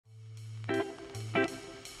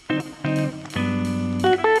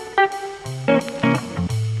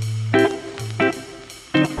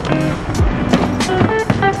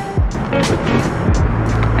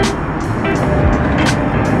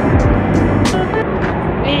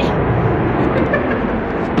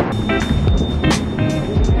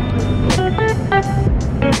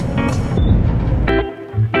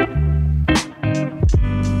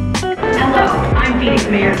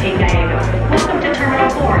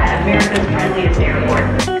America's friendliest airport.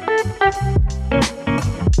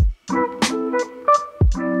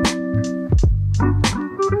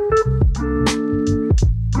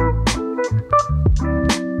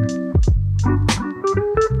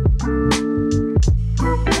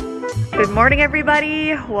 Good morning,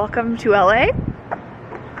 everybody. Welcome to LA.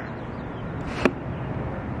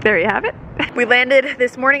 There you have it. We landed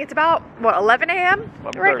this morning. It's about, what, 11 a.m.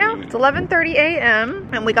 right now? It's 11:30 a.m.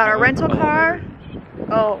 and we got our rental car.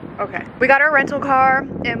 Oh, okay. We got our rental car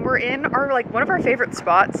and we're in our, like, one of our favorite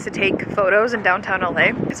spots to take photos in downtown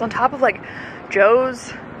LA. It's on top of, like,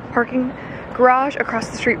 Joe's parking garage across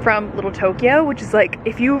the street from Little Tokyo, which is, like,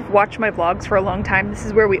 if you've watched my vlogs for a long time, this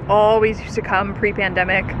is where we always used to come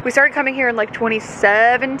pre-pandemic. We started coming here in like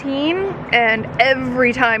 2017, and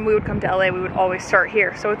every time we would come to LA, we would always start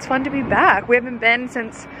here. So it's fun to be back. We haven't been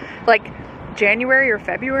since like January or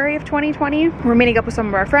February of 2020. We're meeting up with some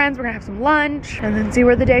of our friends. We're gonna have some lunch and then see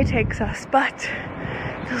where the day takes us. But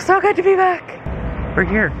it feels so good to be back. We're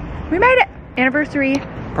here. We made it. Anniversary.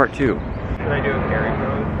 Part 2. Should I do a carry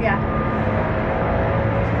road? Yeah.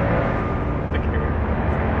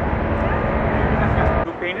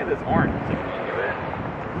 Who painted this orange? It's like, can you give it?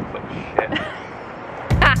 It's like shit.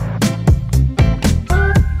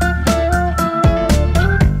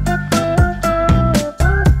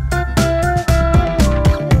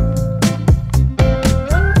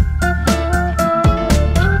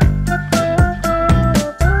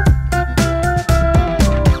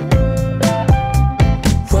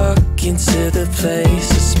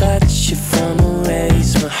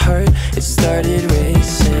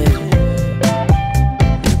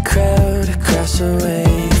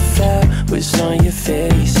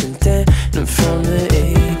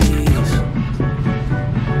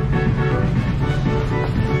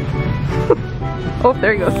 Oh,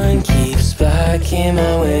 there he goes.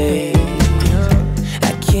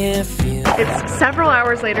 It's several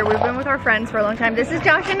hours later. We've been with our friends for a long time. This is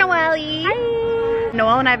Josh and Noelle. Hi.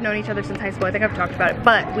 Noelle and I have known each other since high school. I think I've talked about it.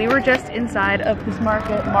 But we were just inside of this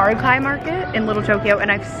market, Marukai Market in Little Tokyo,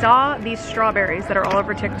 and I saw these strawberries that are all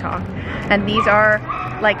over TikTok. And these are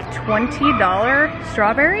like $20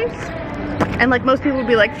 strawberries. And like most people would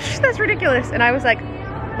be like, that's ridiculous. And I was like,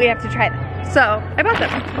 we have to try them. So I bought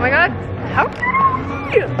them. Oh my God, how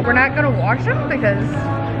cute. We're not gonna wash them because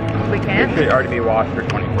we can't. They should already be washed for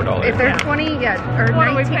 $24. If they're 20, yeah, or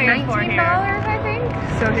 $19, I think.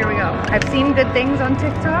 So here we go. I've seen good things on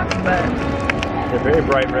TikTok, but they're very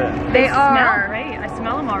bright red. they are. Smell great. I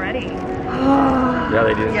smell them already. Yeah,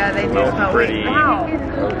 they do. Yeah, they do smell pretty. Wow.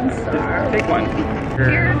 Just take one.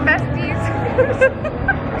 Cheers, besties.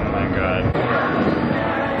 Oh my God.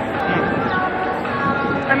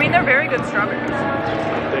 I mean, they're very good strawberries.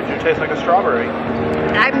 They do taste like a strawberry.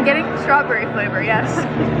 I'm getting strawberry flavor, yes.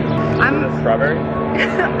 I'm a strawberry?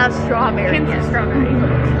 a strawberry. Hints of strawberry.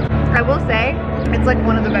 I will say, it's like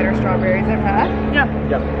one of the better strawberries I've had. Yeah.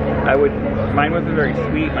 Yep. I would. Mine wasn't very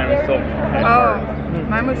sweet. Mine was still. Oh,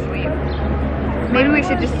 mine was sweet. Maybe we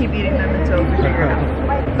should just keep eating them until we figure it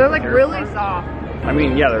out. They're like really soft. I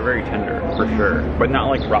mean, yeah, they're very tender for sure, but not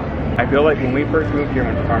like rock. I feel like when we first moved here,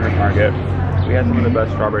 went to farmers market, we had some of the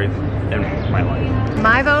best strawberries in my life.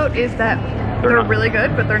 My vote is that they're not. really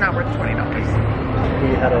good, but they're not worth $20.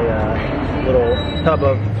 We had a little tub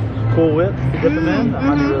of Cool Whip to dip them in. That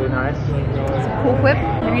might be really nice. Cool Whip.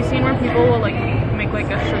 Have you seen where people will like make like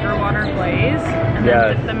a sugar water glaze and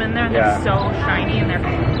then dip them in there and they're so shiny and they're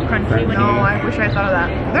crunchy when No, I wish I thought of that.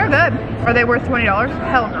 They're good. Are they worth $20?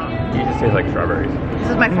 Hell no. You just taste like strawberries. This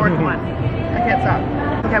is my fourth one. I can't stop.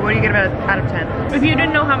 Okay, what do you give it out of 10? If you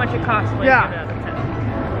didn't know how much it cost, like, Yeah. give it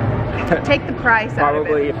out of 10. Take the price out of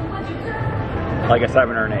Probably it. like a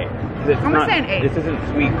 7 or an 8. I'm gonna say an 8. This isn't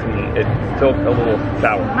sweet to me. It's still a little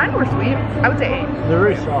sour. Mine were sweet. I would say 8. They're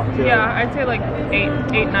very soft. Yeah, I'd say like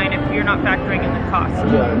 8, 9 if you're not factoring in the cost.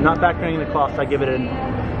 Yeah, not factoring in the cost, I give it an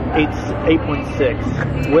 8.6.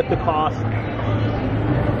 With the cost,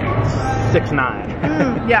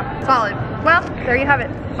 6.9. Yeah, solid. Well, there you have it.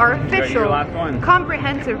 Our your official last one.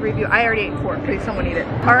 comprehensive review. I already ate 4. Please, someone eat it.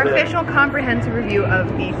 Our official comprehensive review of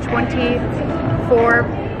the 24,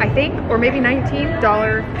 I think, or maybe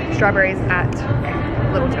 $19 strawberries at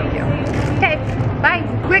Little Tokyo. Okay, bye.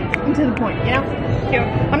 Quick and to the point, you know?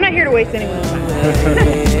 I'm not here to waste anyone's time.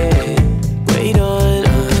 Wait on a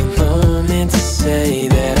moment to say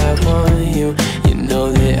that I want you. You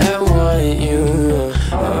know that I want you.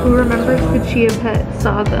 Who remembers the Chia Pet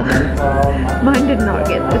saga? Mine did not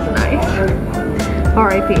get this nice.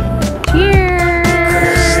 R.I.P. Cheers!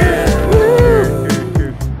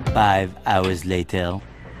 5 hours later.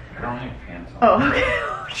 Oh, okay.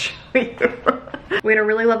 I'll show you. We had a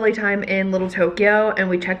really lovely time in Little Tokyo and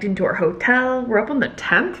we checked into our hotel. We're up on the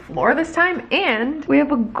 10th floor this time and we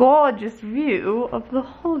have a gorgeous view of the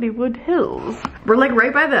Hollywood Hills. We're like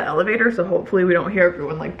right by the elevator, so hopefully we don't hear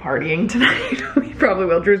everyone like partying tonight. We probably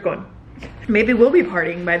will. Drew's going, maybe we'll be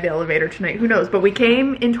partying by the elevator tonight, who knows? But we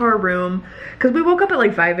came into our room because we woke up at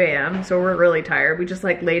like 5 a.m. so we're really tired. We just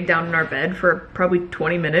like laid down in our bed for probably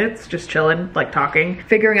 20 minutes, just chilling, like talking,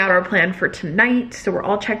 figuring out our plan for tonight. So we're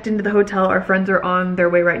all checked into the hotel. Our friends are on their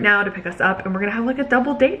way right now to pick us up and we're gonna have like a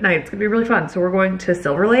double date night. It's gonna be really fun. So we're going to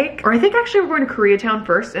Silver Lake, or I think actually we're going to Koreatown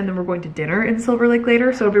first and then we're going to dinner in Silver Lake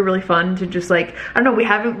later. So it'll be really fun to just like, I don't know, we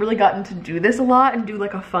haven't really gotten to do this a lot and do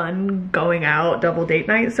like a fun going out double date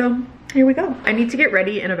night. So here we go. I need to get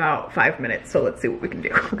ready in about 5 minutes, so let's see what we can do.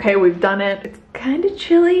 Okay, we've done it. It's kind of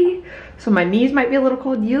chilly, so my knees might be a little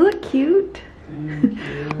cold. You look cute.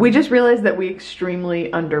 We just realized that we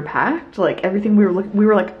extremely underpacked. Like everything we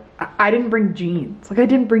were like, I didn't bring jeans. Like I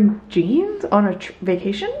didn't bring jeans on a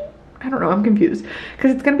vacation? I don't know, I'm confused.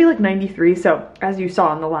 Because it's gonna be like 93, so as you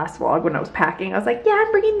saw in the last vlog when I was packing, I was like, yeah,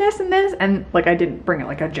 I'm bringing this and this, and like I didn't bring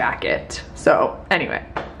like a jacket. So anyway,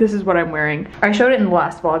 this is what I'm wearing. I showed it in the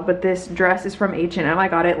last vlog, but this dress is from H&M. I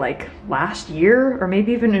got it like last year, or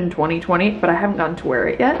maybe even in 2020, but I haven't gotten to wear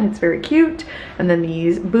it yet, and it's very cute. And then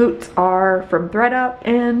these boots are from ThredUp,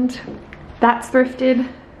 and that's thrifted.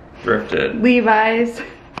 Thrifted. Levi's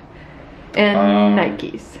and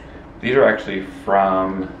Nikes. These are actually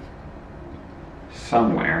from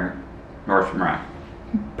somewhere north from Rack.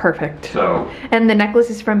 Perfect. So. And the necklace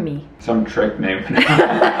is from me. Some trick name.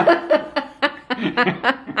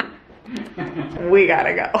 We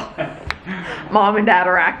gotta go. Mom and Dad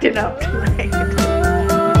are acting up tonight.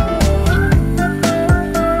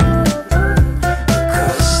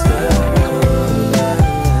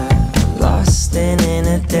 Lost in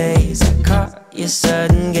a daze, I caught your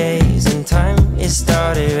sudden gaze, and time it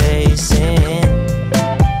started racing.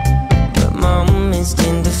 But moments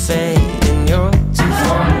tend to fade, and you're too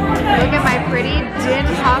far. Look at my pretty gin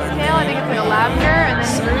cocktail. I think it's like a lavender, and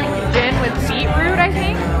then root gin with beetroot, I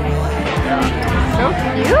think. So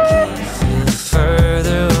cute.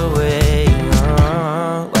 Further away,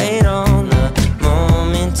 wait on the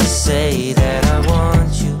moment to say that I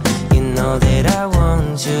want you. You know that I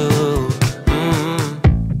want you.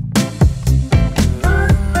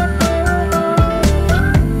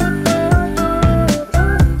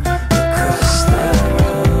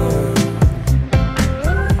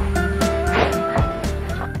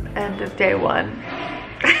 End of day one.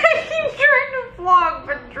 I keep trying to vlog,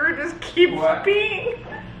 but Drew just keeps being.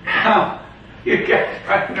 Oh, you guys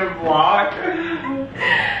trying to vlog?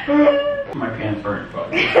 My pants aren't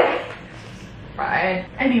fucked. Fine.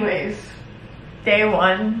 Anyways, day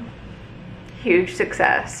one. Huge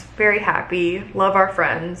success. Very happy. Love our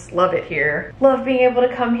friends. Love it here. Love being able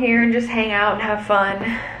to come here and just hang out and have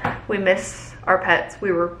fun. We miss our pets.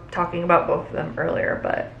 We were talking about both of them earlier,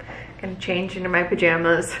 but gonna change into my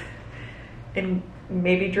pajamas and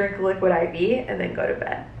maybe drink liquid IV and then go to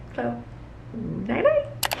bed. So, night night.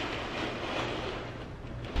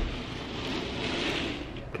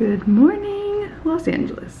 Good morning, Los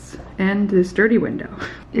Angeles, and this dirty window.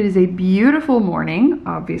 It is a beautiful morning,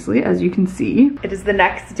 obviously, as you can see. It is the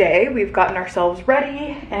next day. We've gotten ourselves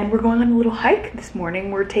ready and we're going on a little hike this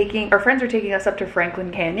morning. Our friends are taking us up to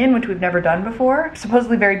Franklin Canyon, which we've never done before.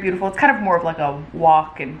 Supposedly very beautiful. It's kind of more of like a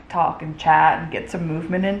walk and talk and chat and get some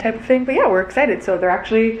movement in type of thing. But yeah, we're excited. So they're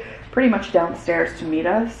actually pretty much downstairs to meet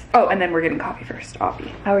us. Oh, and then we're getting coffee first,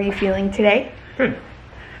 Avi. How are you feeling today? Good.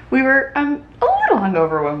 We were a little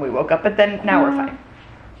hungover when we woke up, but then now we're fine.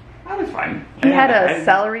 I was fine. He had a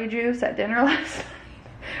celery juice at dinner last night.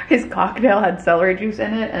 His cocktail had celery juice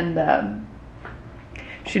in it, and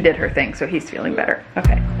she did her thing, so he's feeling better.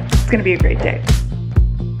 Okay, it's gonna be a great day.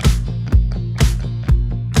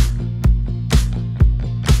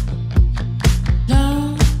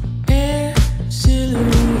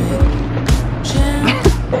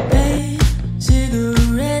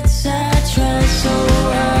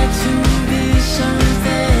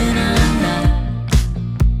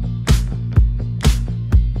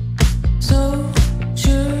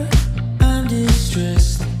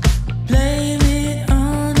 Blame it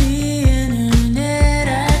on the internet.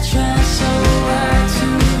 I try so hard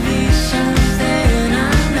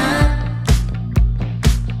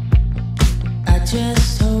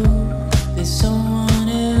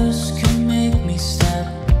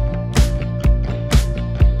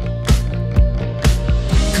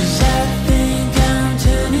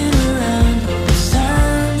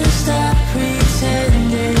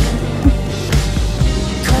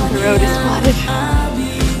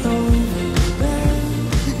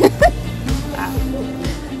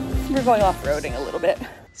going off-roading a little bit.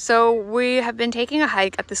 So we have been taking a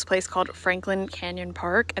hike at this place called Franklin Canyon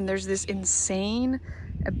Park, and there's this insane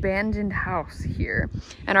abandoned house here.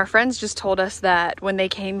 And our friends just told us that when they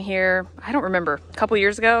came here, I don't remember, a couple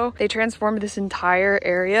years ago, they transformed this entire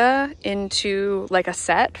area into like a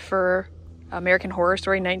set for American Horror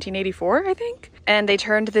Story 1984, I think. And they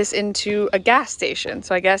turned this into a gas station.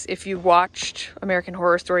 So I guess if you watched American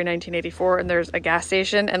Horror Story 1984 and there's a gas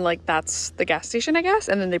station and like that's the gas station, I guess.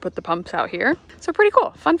 And then they put the pumps out here. So pretty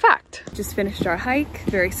cool, fun fact. Just finished our hike,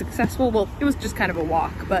 very successful. Well, it was just kind of a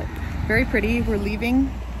walk, but very pretty. We're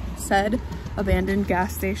leaving said abandoned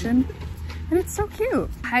gas station. And it's so cute.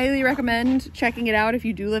 Highly recommend checking it out if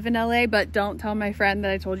you do live in LA, but don't tell my friend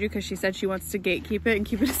that I told you because she said she wants to gatekeep it and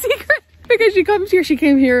keep it a secret. Because she comes here, she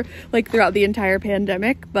came here like throughout the entire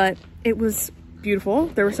pandemic, but it was beautiful.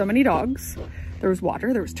 There were so many dogs. There was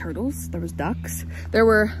water, there was turtles, there was ducks. There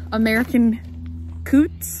were American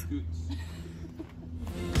coots.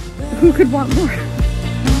 Who could want more?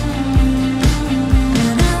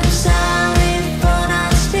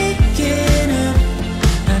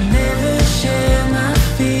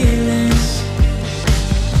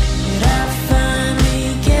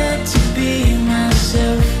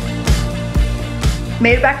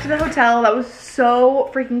 Made it back to the hotel. That was so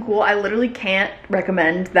freaking cool. I literally can't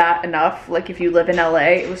recommend that enough. Like if you live in LA,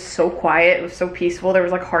 it was so quiet, it was so peaceful. There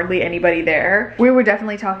was like hardly anybody there. We were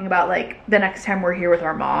definitely talking about like the next time we're here with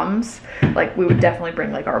our moms, like we would definitely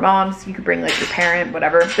bring like our moms. You could bring like your parent,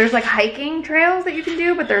 whatever. There's like hiking trails that you can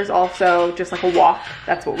do, but there's also just like a walk.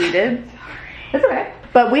 That's what we did. It's okay.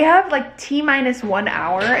 But we have like T-1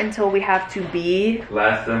 hour until we have to be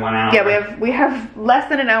less than 1 hour. Yeah, we have less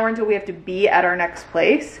than an hour until we have to be at our next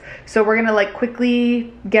place. So we're gonna like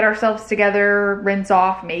quickly get ourselves together, rinse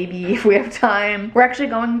off maybe if we have time. We're actually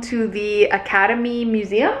going to the Academy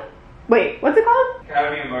Museum. Wait, what's it called?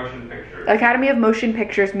 Academy of Motion Pictures. Academy of Motion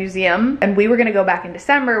Pictures Museum. And we were gonna go back in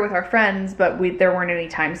December with our friends, but there weren't any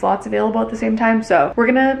time slots available at the same time. So we're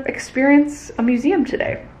gonna experience a museum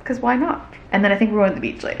today, because why not? And then I think we're going to the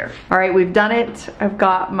beach later. All right, we've done it. I've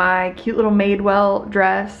got my cute little Madewell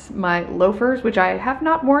dress, my loafers, which I have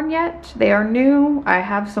not worn yet. They are new. I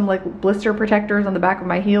have some like blister protectors on the back of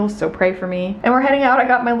my heels, so pray for me. And we're heading out. I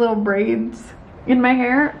got my little braids in my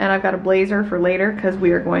hair, and I've got a blazer for later because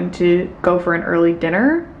we are going to go for an early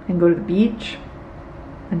dinner and go to the beach.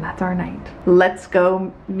 And that's our night. Let's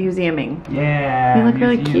go museuming. Yeah. You look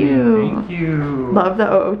really cute. Thank you. Love the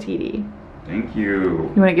OOTD. Thank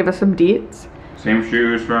you. You want to give us some deets? Same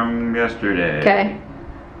shoes from yesterday. Okay.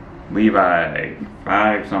 Levi,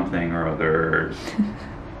 5 something or others.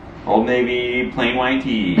 Old Navy plain white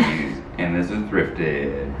tees. And this is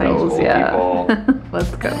thrifted. Those old people.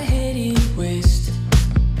 Let's go.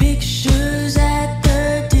 Big shoes at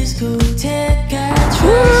the discotheque.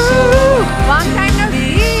 Long time no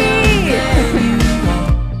see.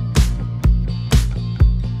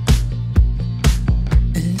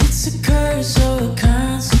 So a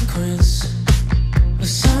consequence of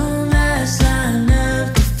some last line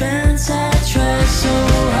of defense. I try so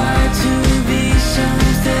hard to be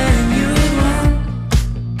something you want.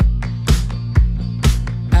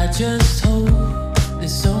 I just hope that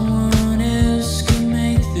someone else can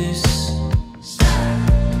make this stop.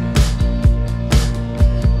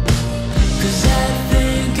 'Cause I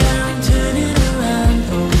think I'm turning around.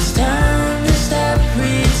 Oh, it's time to stop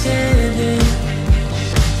pretending.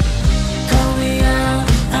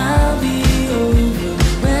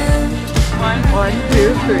 1,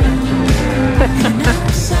 2, 3.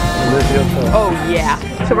 Oh yeah.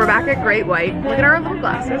 So we're back at Great White. Look at our little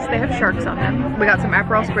glasses. They have sharks on them. We got some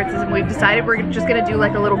Aperol spritzes, and we've decided we're just gonna do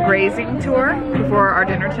like a little grazing tour before our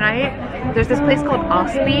dinner tonight. There's this place called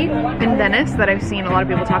Osby in Venice that I've seen a lot of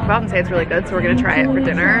people talk about and say it's really good, so we're gonna try it for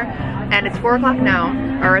dinner. And it's 4 o'clock now.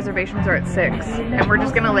 Our reservations are at 6. And we're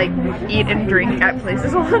just gonna like eat and drink at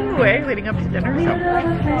places along the way leading up to dinner. So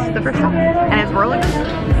this is the first stop. And it's rolling.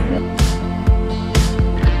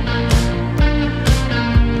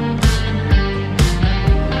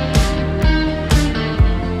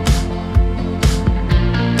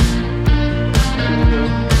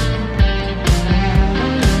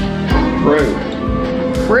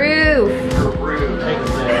 Roof. Roof.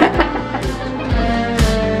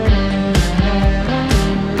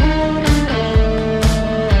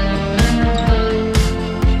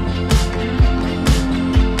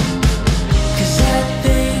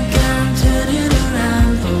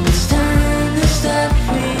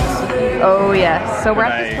 Oh yes, so we're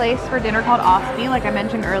at this place for dinner called Osby, like I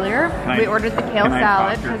mentioned earlier. We ordered the kale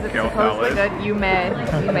salad because it's supposedly good. You may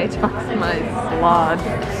toss my salad.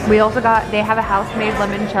 We also got, they have a house-made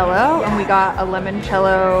limoncello, and we got a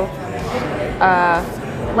limoncello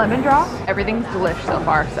lemon drop. Everything's delish so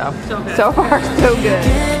far, so good. so far so good.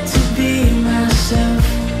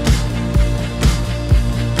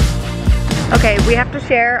 Okay, we have to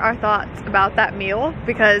share our thoughts about that meal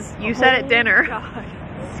because you said at dinner. God,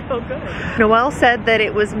 so good. Noelle said that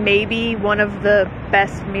it was maybe one of the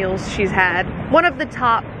best meals she's had. One of the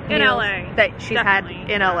top In meals LA, that she's definitely.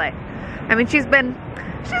 had in LA. I mean, she's been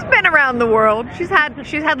around the world. She's had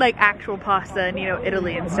like actual pasta in, you know,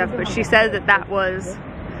 Italy and stuff, but she said that that was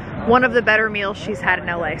one of the better meals she's had in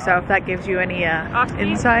LA. So if that gives you any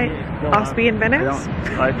insight, Osby in Venice,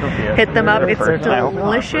 hit them up. It's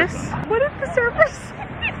delicious. What if the service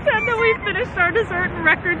said that we finished our dessert in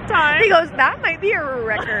record time? He goes, that might be a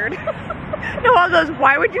record. Noelle goes,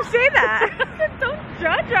 why would you say that? Don't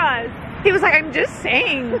judge us. He was like, I'm just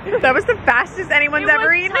saying. That was the fastest anyone's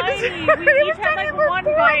ever eaten a tiny. dessert. We It each was had, tiny like, for one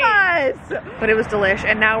 4 bite. of us. But it was delish.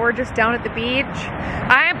 And now we're just down at the beach.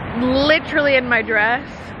 I'm literally in my dress.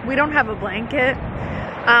 We don't have a blanket.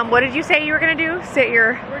 What did you say you were gonna do? We're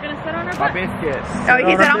gonna sit on our butt. biscuits. Oh,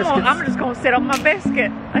 he said, I'm just gonna sit on my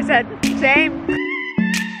biscuit. I said, same.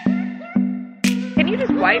 Can you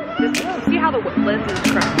just wipe this? See how the lens is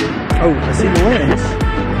cracked? Oh, I see the lens.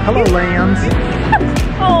 Hello, lambs.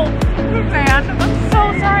 Oh, man, I'm so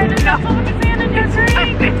sorry to know someone is in your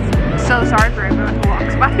drink. So sorry for everyone who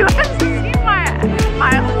walks by who hasn't seen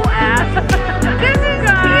my whole ass. This is